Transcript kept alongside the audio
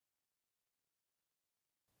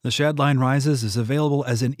The Shadline Rises is available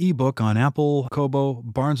as an ebook on Apple, Kobo,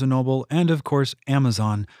 Barnes & Noble, and of course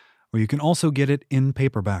Amazon, where you can also get it in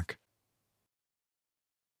paperback.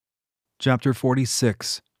 Chapter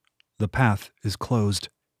 46. The Path is Closed.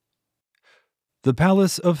 The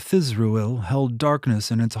palace of Thizruil held darkness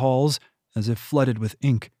in its halls, as if flooded with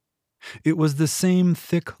ink. It was the same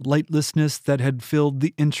thick lightlessness that had filled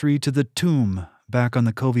the entry to the tomb back on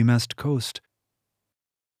the Kovimest coast.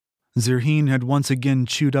 Zirheen had once again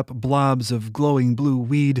chewed up blobs of glowing blue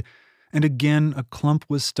weed, and again a clump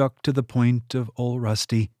was stuck to the point of Old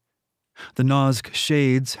Rusty. The Nosk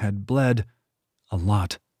shades had bled. A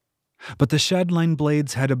lot. But the Shadline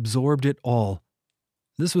blades had absorbed it all.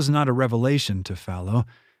 This was not a revelation to Fallow.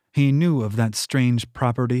 He knew of that strange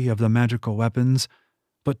property of the magical weapons,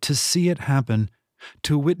 but to see it happen,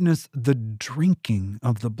 to witness the drinking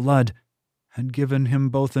of the blood, had given him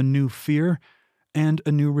both a new fear and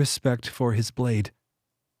a new respect for his blade.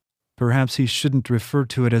 Perhaps he shouldn't refer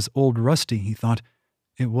to it as Old Rusty, he thought.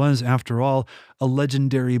 It was, after all, a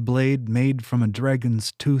legendary blade made from a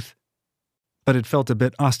dragon's tooth. But it felt a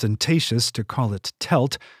bit ostentatious to call it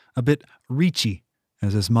Telt, a bit reachy,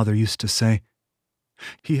 as his mother used to say.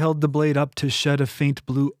 He held the blade up to shed a faint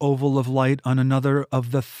blue oval of light on another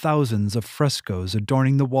of the thousands of frescoes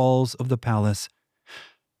adorning the walls of the palace.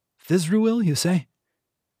 Thizruil, you say?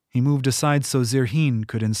 He moved aside so Zirheen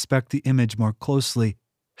could inspect the image more closely.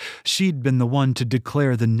 She'd been the one to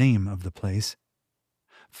declare the name of the place.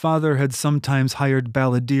 Father had sometimes hired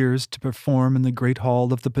balladeers to perform in the great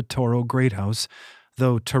hall of the Petoro Great House,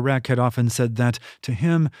 though Tarek had often said that, to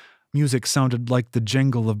him, music sounded like the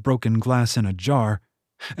jangle of broken glass in a jar,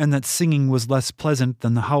 and that singing was less pleasant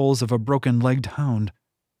than the howls of a broken-legged hound.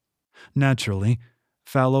 Naturally,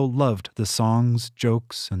 Fallow loved the songs,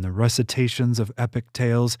 jokes, and the recitations of epic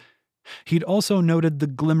tales. He'd also noted the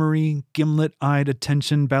glimmery, gimlet-eyed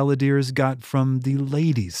attention balladeers got from the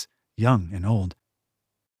ladies, young and old.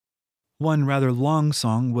 One rather long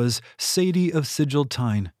song was Sadie of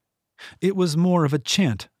Sigiltine. It was more of a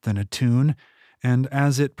chant than a tune, and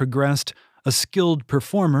as it progressed, a skilled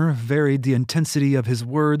performer varied the intensity of his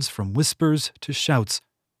words from whispers to shouts,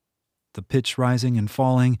 the pitch rising and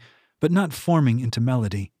falling, but not forming into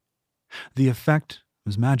melody. The effect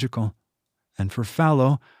was magical, and for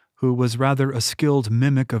Fallow, who was rather a skilled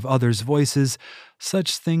mimic of others' voices,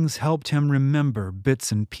 such things helped him remember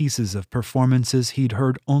bits and pieces of performances he'd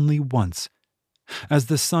heard only once. As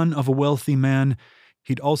the son of a wealthy man,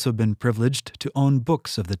 he'd also been privileged to own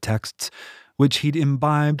books of the texts, which he'd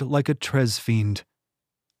imbibed like a tres fiend.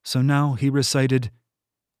 So now he recited,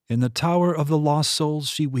 "In the tower of the lost souls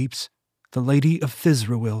she weeps, the lady of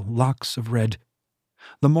Thizruil, locks of red.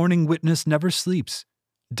 The morning witness never sleeps,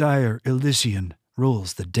 dire Elysian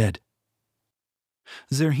rules the dead."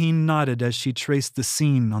 Zirheen nodded as she traced the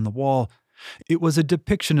scene on the wall. It was a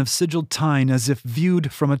depiction of Sigiltine as if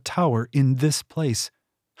viewed from a tower in this place.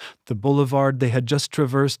 The boulevard they had just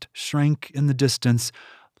traversed shrank in the distance,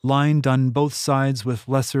 lined on both sides with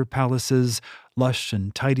lesser palaces, lush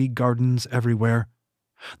and tidy gardens everywhere.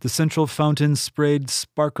 The central fountain sprayed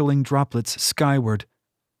sparkling droplets skyward.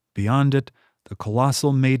 Beyond it, the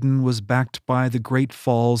colossal maiden was backed by the great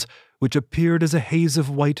falls, which appeared as a haze of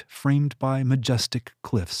white framed by majestic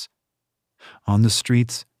cliffs. On the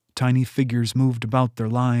streets, tiny figures moved about their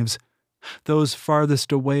lives. Those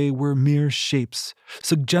farthest away were mere shapes,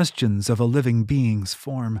 suggestions of a living being's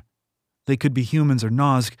form. They could be humans or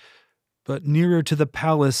Nosk, but nearer to the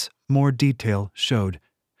palace more detail showed,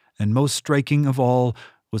 and most striking of all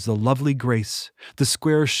was the lovely grace, the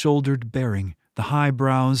square-shouldered bearing, the high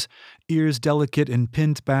brows, ears delicate and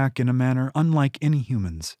pinned back in a manner unlike any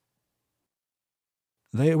human's.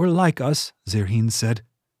 "They were like us," Zirheen said,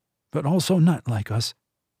 "but also not like us.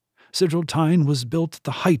 Sigiltine was built at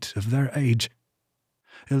the height of their age.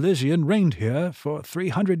 Elysian reigned here for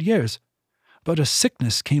 300 years, but a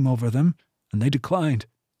sickness came over them, and they declined.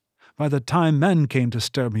 By the time men came to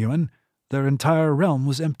Sturmuin, their entire realm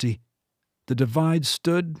was empty. The divide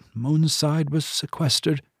stood, Moonside was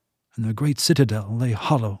sequestered, and the great citadel lay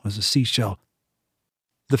hollow as a seashell."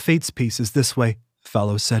 "The Fates piece is this way,"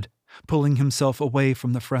 Fallow said, pulling himself away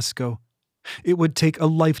from the fresco. It would take a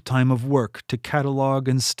lifetime of work to catalogue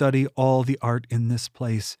and study all the art in this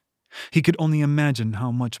place. He could only imagine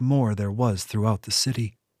how much more there was throughout the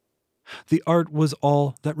city. The art was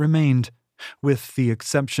all that remained, with the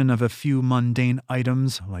exception of a few mundane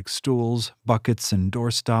items like stools, buckets, and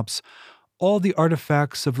doorstops. All the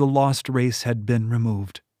artifacts of the lost race had been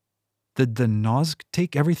removed. Did the Nosk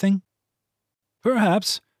take everything?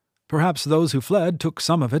 Perhaps. Perhaps those who fled took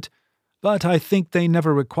some of it, but I think they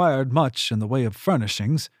never required much in the way of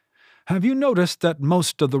furnishings. Have you noticed that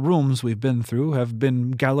most of the rooms we've been through have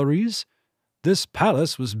been galleries? This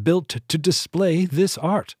palace was built to display this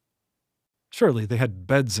art. Surely they had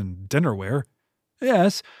beds and dinnerware.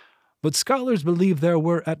 Yes, but scholars believe there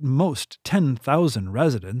were at most 10,000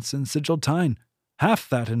 residents in Sigiltine, half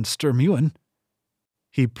that in Sturmuin.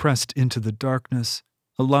 He pressed into the darkness,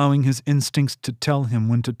 allowing his instincts to tell him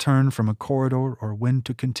when to turn from a corridor or when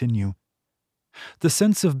to continue. The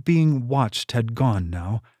sense of being watched had gone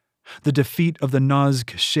now. The defeat of the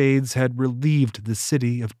Nazg shades had relieved the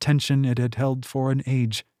city of tension it had held for an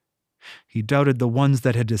age. He doubted the ones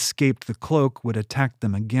that had escaped the cloak would attack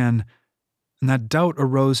them again, and that doubt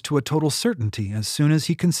arose to a total certainty as soon as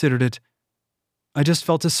he considered it. I just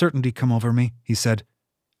felt a certainty come over me, he said.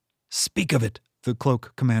 Speak of it, the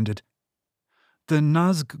cloak commanded. The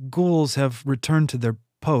Nazg ghouls have returned to their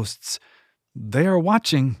posts. They are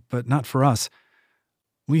watching, but not for us.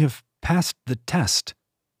 We have passed the test.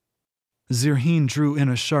 Zirheen drew in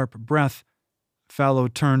a sharp breath. Fallow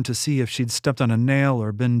turned to see if she'd stepped on a nail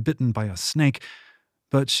or been bitten by a snake,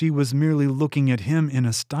 but she was merely looking at him in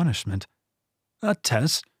astonishment. A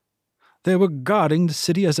test? They were guarding the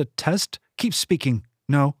city as a test? Keep speaking.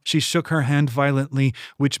 No, she shook her hand violently,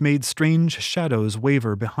 which made strange shadows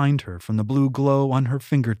waver behind her from the blue glow on her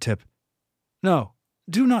fingertip. No,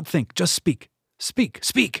 do not think, just speak. Speak,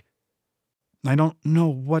 speak! I don't know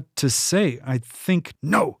what to say. I think—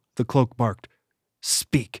 No, the cloak barked.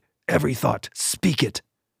 Speak. Every thought. Speak it.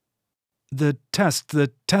 The test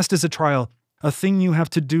is a trial. A thing you have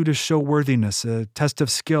to do to show worthiness. A test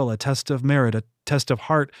of skill, a test of merit, a test of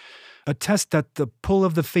heart. A test that the pull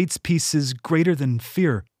of the fates piece is greater than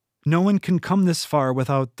fear. No one can come this far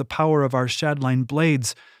without the power of our Shadline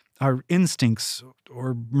blades, our instincts,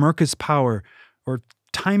 or Merca's power, or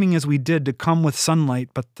timing as we did to come with sunlight,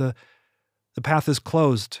 but the path is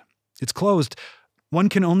closed. It's closed. One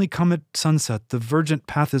can only come at sunset. The Vergent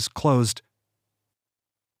path is closed.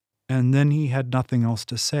 And then he had nothing else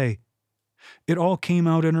to say. It all came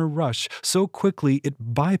out in a rush, so quickly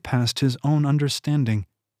it bypassed his own understanding.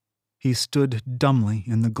 He stood dumbly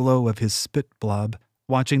in the glow of his spit blob,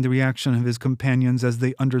 watching the reaction of his companions as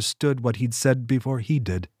they understood what he'd said before he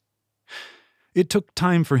did. It took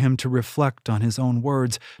time for him to reflect on his own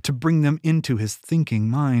words, to bring them into his thinking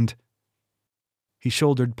mind. He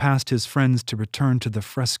shouldered past his friends to return to the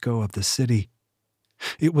fresco of the city.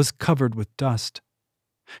 It was covered with dust.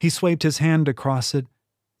 He swiped his hand across it,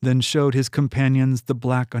 then showed his companions the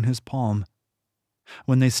black on his palm.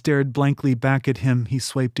 When they stared blankly back at him, he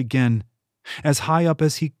swiped again, as high up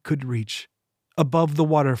as he could reach, above the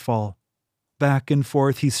waterfall. Back and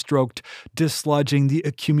forth he stroked, dislodging the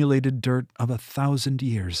accumulated dirt of 1,000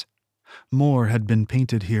 years. More had been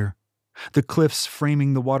painted here. The cliffs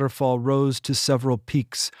framing the waterfall rose to several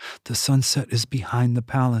peaks. The sunset is behind the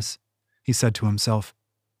palace, he said to himself.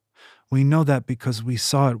 We know that because we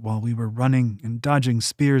saw it while we were running and dodging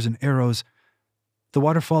spears and arrows. The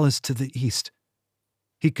waterfall is to the east.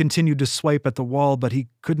 He continued to swipe at the wall, but he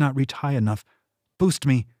could not reach high enough. Boost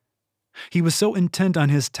me. He was so intent on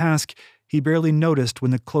his task, he barely noticed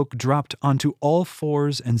when the cloak dropped onto all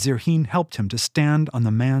fours and Zirheen helped him to stand on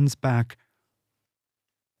the man's back.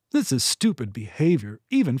 This is stupid behavior,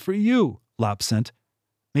 even for you, Lop sent.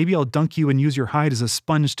 Maybe I'll dunk you and use your hide as a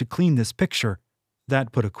sponge to clean this picture.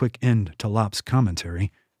 That put a quick end to Lop's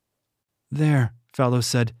commentary. There, Fallow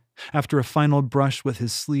said, after a final brush with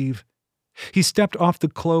his sleeve. He stepped off the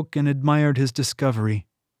cloak and admired his discovery.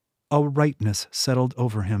 A rightness settled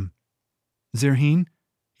over him. Zirheen,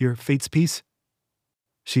 your fates piece?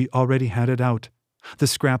 She already had it out, the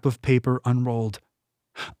scrap of paper unrolled.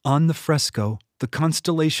 On the fresco, the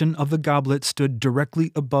constellation of the goblet stood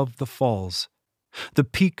directly above the falls. The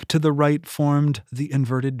peak to the right formed the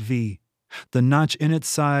inverted V, the notch in its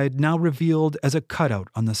side now revealed as a cutout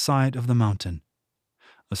on the side of the mountain.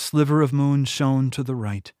 A sliver of moon shone to the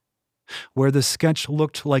right. Where the sketch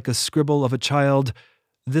looked like a scribble of a child,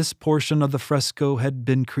 this portion of the fresco had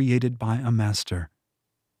been created by a master.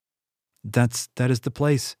 That is the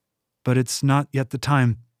place, but it's not yet the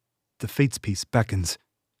time. The fates piece beckons.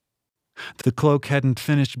 The cloak hadn't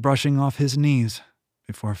finished brushing off his knees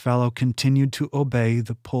before Fallow continued to obey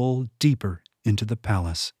the pull deeper into the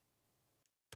palace.